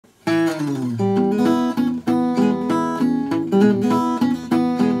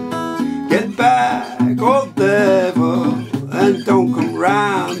Get back, old devil, and don't come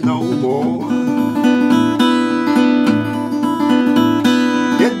round no more.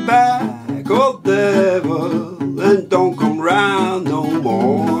 Get back, old devil, and don't come round no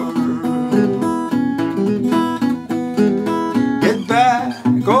more. Get back,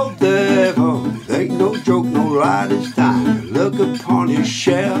 old devil, ain't no joke, no lie this time. Look upon your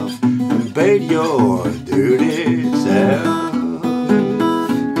shelf and bait your dirty self.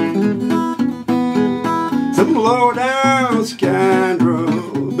 Some low down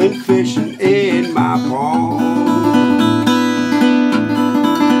scoundrel been fishing in my pond.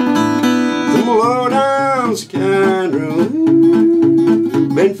 Some low down scoundrel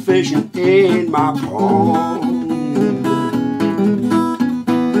been fishing in my pond.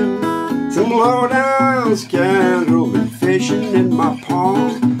 Some low down scoundrel been fishing in my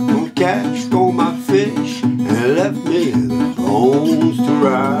pond. Don't catch all my fish and left me the bones to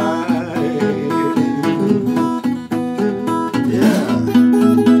ride.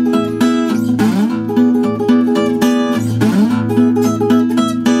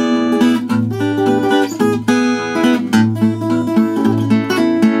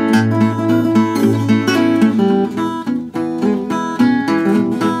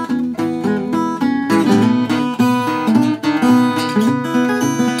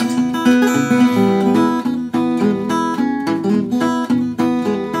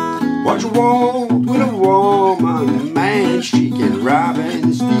 What you want with a woman, man, she can rob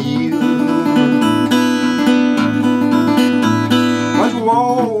and steal. What you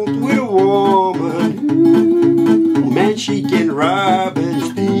want with a woman, man, she can rob and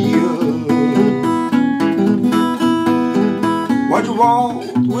steal. What you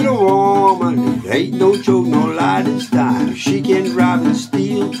want with a woman, it ain't no joke, no lie this time. She can rob and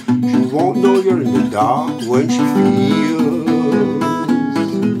steal, she won't know you're in the dark when she feels.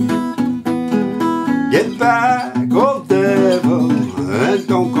 Get back, old devil, and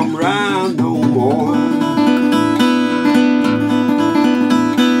don't come round no more.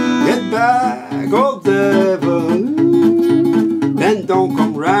 Get back, old devil, and don't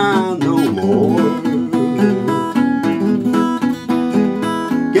come round no more.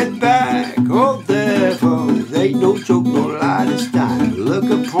 Get back, old devil, there ain't no joke, no lie this time. Look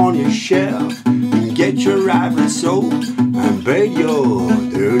upon your shelf and get your ivory soap and bait your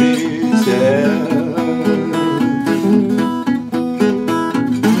dirty self.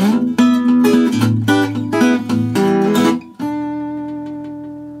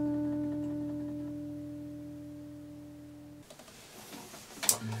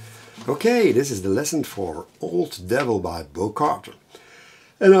 Okay, this is the lesson for Old Devil by Bo Carter.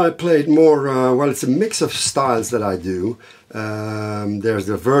 And I played more, well, it's a mix of styles that I do. There's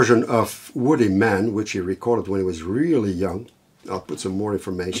the version of Woody Mann, which he recorded when he was really young. I'll put some more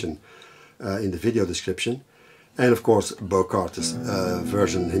information in the video description. And of course, Bo Carter's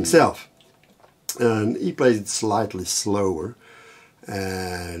version himself. And he plays it slightly slower,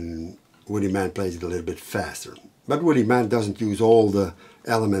 and Woody Mann plays it a little bit faster. But Woody Mann doesn't use all the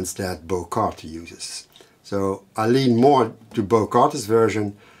elements that Bo Carter uses. So I lean more to Bo Carter's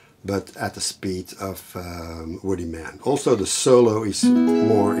version, but at the speed of Woody Mann. Also the solo is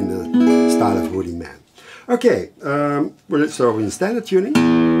more in the style of Woody Mann. Okay, so we're in standard tuning.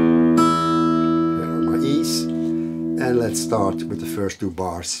 Here are my E's. And let's start with the first two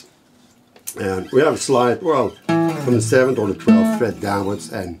bars. And we have a slide, well, from the 7th or the 12th fret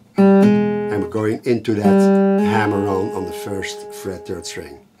downwards, and we're going into that hammer on the 1st fret 3rd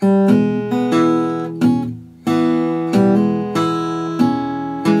string.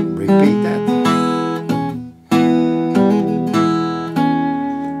 Repeat that.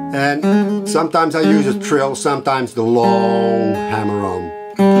 And sometimes I use a trill, sometimes the long hammer on.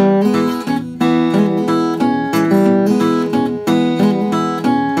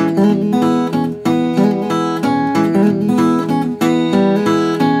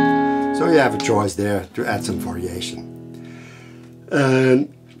 Have a choice there to add some variation. And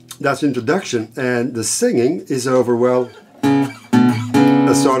that's introduction, and the singing is over, well,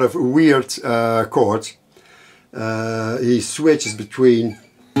 a sort of weird chord. He switches between,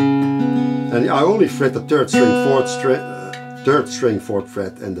 and I only fret the 3rd string 4th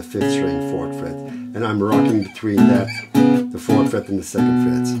fret and the 5th string 4th fret, and I'm rocking between that, the 4th fret and the 2nd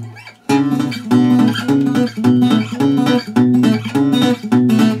fret.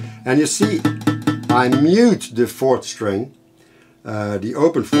 And you see, I mute the 4th string, the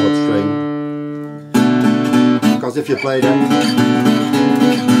open 4th string, because if you play that,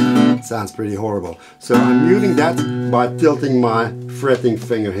 it sounds pretty horrible. So I'm muting that by tilting my fretting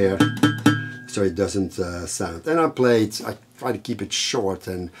finger here so it doesn't sound. And I try to keep it short,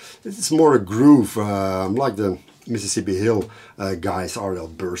 and it's more a groove, like the Mississippi Hill guys, R.L.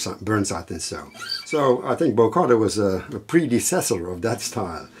 Burnside and so. So I think Bo Carter was a predecessor of that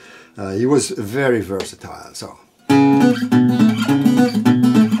style. He was very versatile. So.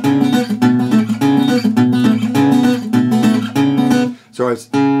 So it's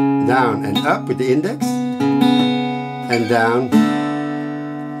down and up with the index, and down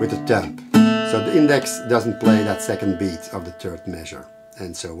with the thumb. So the index doesn't play that second beat of the third measure,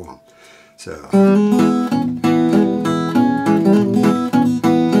 and so on. So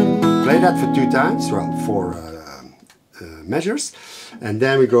play that for 2 times, well, 4 measures, and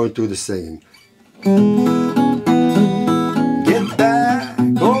then we go into the singing. Get back,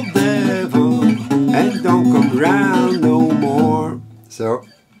 old devil, and don't come round no more. So,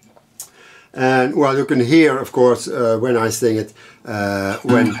 and well, you can hear, of course, when I sing it,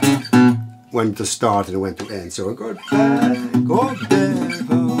 when to start and when to end. So, go back, old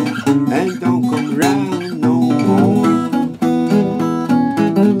devil, and don't come round no more.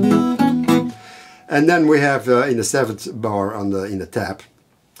 And then we have in the 7th bar in the tab.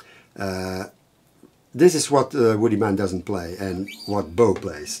 This is what Woody Mann doesn't play, and what Bo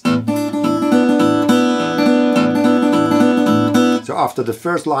plays. So after the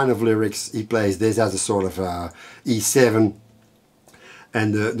first line of lyrics, he plays this as a sort of E7,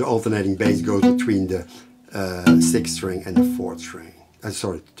 and the alternating bass goes between the 6th string and the 4th string.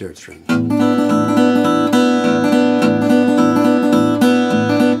 Sorry, the 3rd string.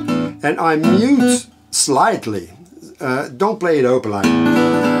 And I mute slightly. Don't play it open like.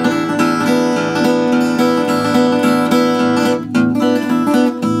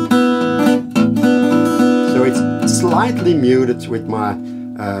 So it's slightly muted with my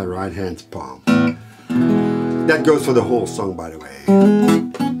right hand palm. That goes for the whole song, by the way.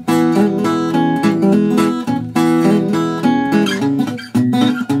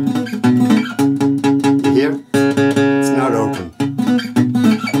 Here, it's not open.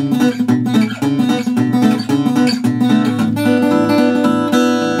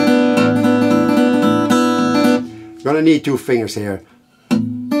 Gonna need 2 fingers here.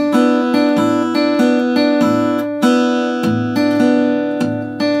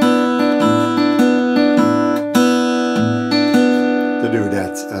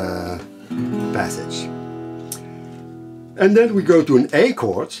 Passage. And then we go to an A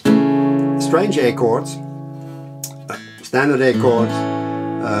chord, strange A chord, standard A chord,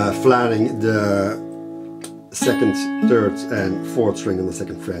 flatting the 2nd, 3rd and 4th string on the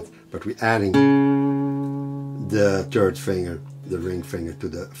 2nd fret, but we're adding the 3rd finger, the ring finger, to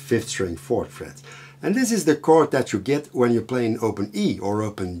the 5th string, 4th fret. And this is the chord that you get when you're playing open E or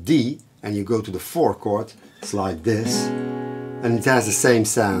open D, and you go to the 4 chord. It's like this. And it has the same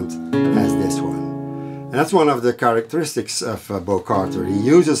sound as this one. And that's one of the characteristics of Bo Carter. He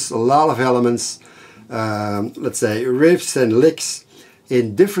uses a lot of elements, let's say riffs and licks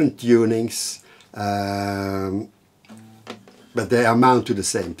in different tunings, but they amount to the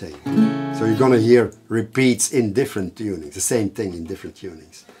same thing. So you're gonna hear repeats in different tunings, the same thing in different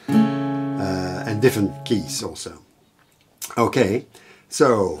tunings, and different keys also. Okay,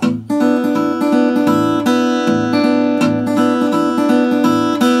 so.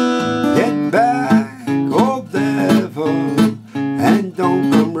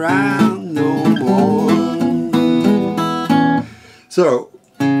 So,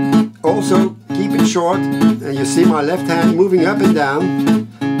 also keep it short, and you see my left hand moving up and down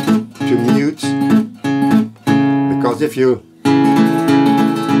to mute, because if you,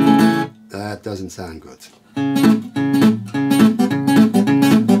 that doesn't sound good.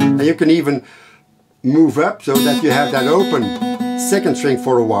 And you can even move up so that you have that open 2nd string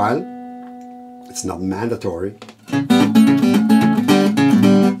for a while. It's not mandatory.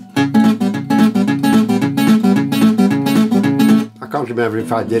 I can't remember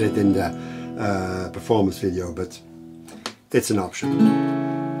if I did it in the performance video, but it's an option.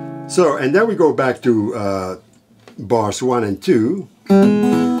 So, and then we go back to bars 1 and 2.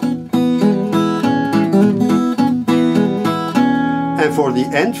 And for the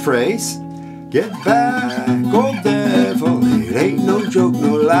end phrase, get back, old devil, it ain't no joke,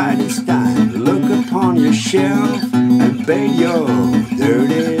 no lie this time. Look upon your shelf and pay your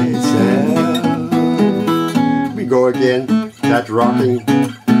dirty self. We go again. That rocking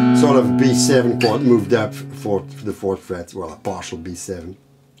sort of B7 chord moved up for the 4th fret, well, a partial B7.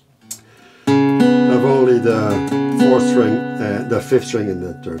 Of only the 4th string, the 5th string and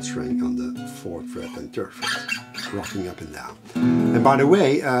the 3rd string on the 4th fret and 3rd fret, rocking up and down. And by the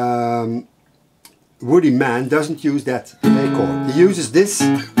way, Woody Mann doesn't use that A chord. He uses this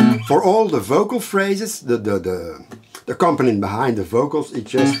For all the vocal phrases, the accompaniment behind the vocals, it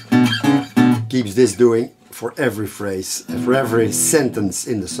just keeps this doing for every phrase, for every sentence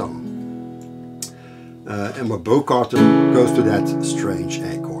in the song. And my bow carter goes to that strange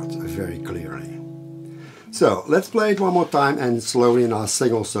A chord very clearly. So let's play it one more time and slowly, and I'll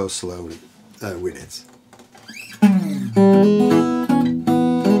sing also slowly with it.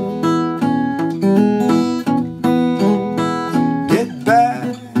 Get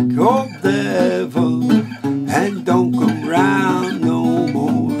back, old devil, and don't come round no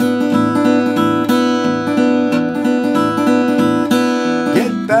more.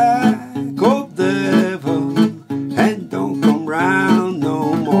 Get back, old devil, and don't come round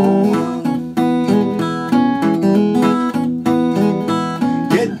no more.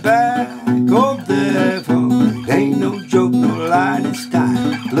 Get back, old devil, ain't no joke, no lie this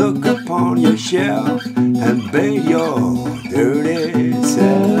time. Look upon your shelf and bathe your dirty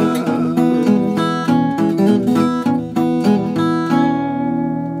self.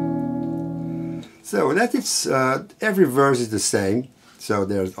 So that is, every verse is the same, so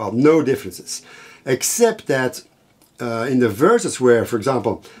there's no differences. Except that in the verses where, for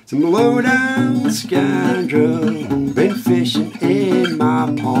example, some low-down scoundrel been fishing in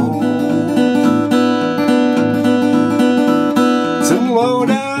my pond. Some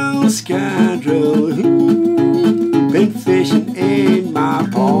low-down scoundrel been fishing in my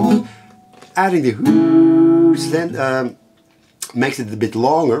pond. Adding the who's then makes it a bit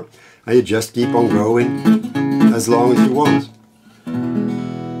longer, and you just keep on growing as long as you want.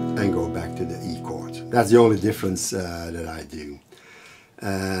 And go back to the E chord. That's the only difference that I do.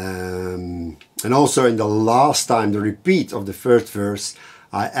 And also in the last time, the repeat of the first verse,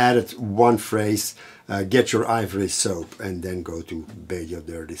 I added one phrase, get your ivory soap, and then go to bathe your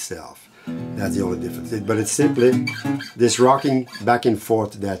dirty self. That's the only difference. But it's simply this rocking back and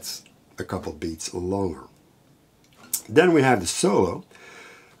forth that's a couple beats longer. Then we have the solo.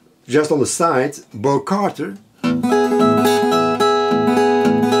 Just on the side, bow carter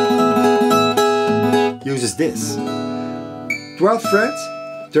uses this 12th fret,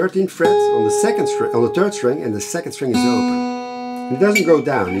 13th fret on the second string, on the third string, and the second string is open. It doesn't go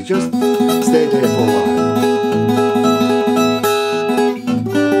down; it just stays there for a while.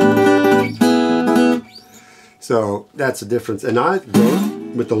 So that's the difference. And I go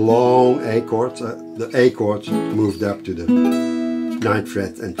with the long A chord. The A chord moved up to the 9th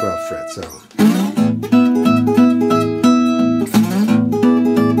fret and 12th fret. So.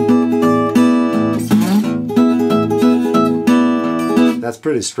 That's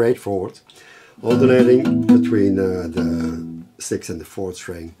pretty straightforward, alternating between the 6th and the 4th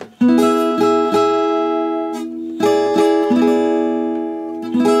string.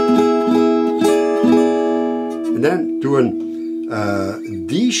 And then do a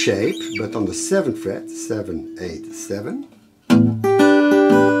D shape, but on the 7th fret, 7, 8, 7.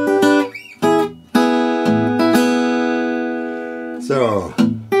 So,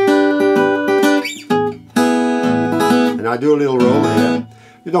 and I do a little roll here.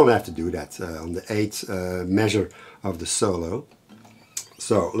 You don't have to do that on the 8th measure of the solo.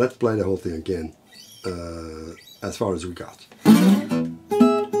 So let's play the whole thing again as far as we got.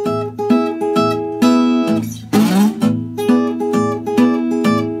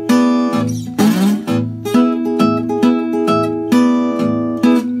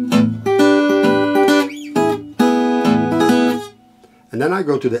 And then I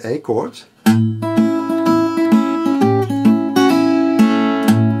go to the A chord.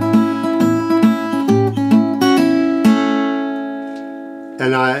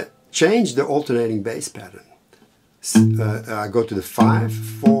 And I change the alternating bass pattern. I go to the 5,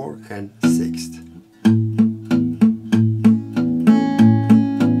 4, and 6th.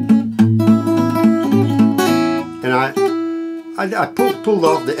 And I pulled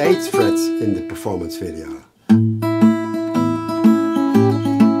off the 8th fret in the performance video.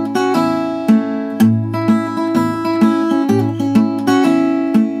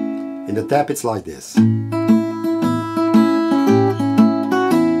 In the tap it's like this.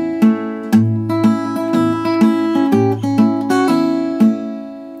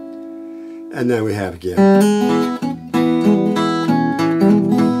 And then we have again.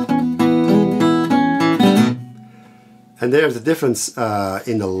 And there's a difference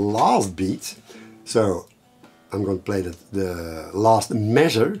in the last beat. So I'm going to play the last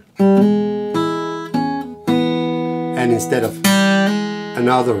measure. And instead of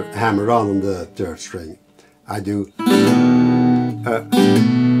another hammer on the 3rd string, I do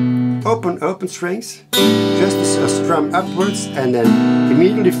open strings, just a strum upwards, and then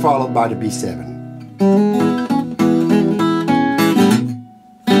immediately followed by the B7.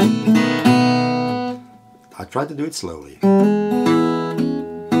 try to do it slowly.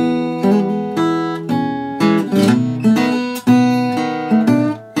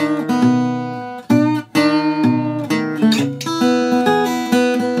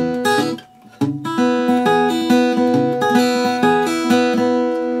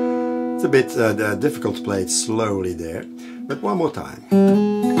 It's a bit difficult to play it slowly there, but one more time.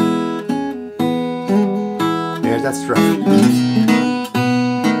 There's that strum.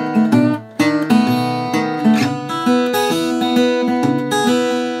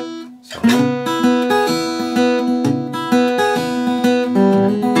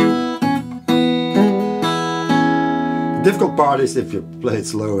 The difficult part is if you play it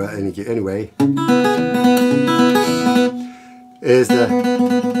slow anyway, is the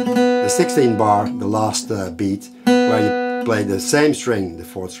 16 bar, the last beat, where you play the same string, the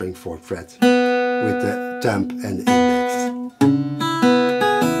 4th string, 4th fret, with the thumb and the index.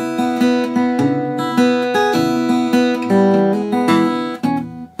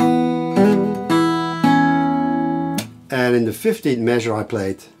 And in the 15th measure I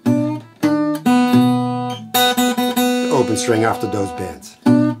played the open string after those bends.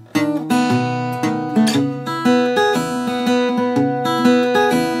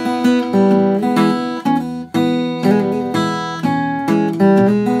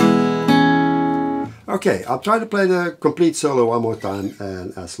 Okay, I'll try to play the complete solo one more time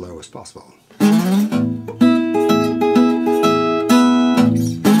and as slow as possible.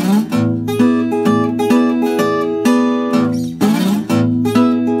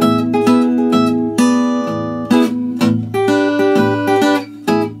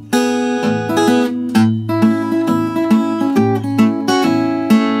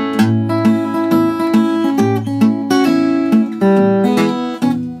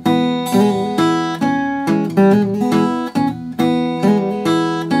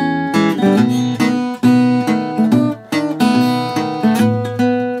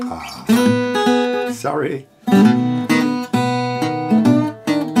 Sorry.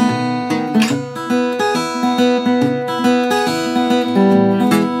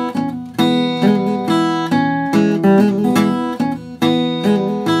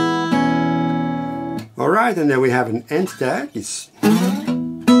 Alright, and then we have an end tag. It's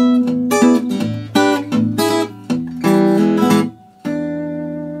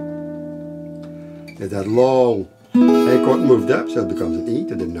that long A chord moved up, so it becomes an E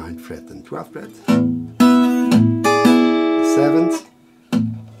to the 9th fret and 12th fret. The 7th.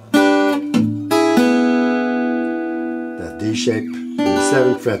 That D shape from the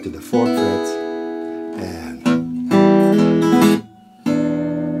 7th fret to the 4th fret. And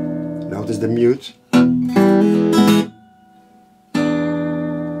notice the mute.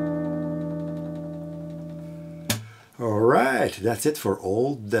 Alright, that's it for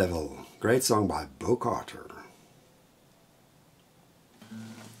Old Devil. Great song by Bo Carter.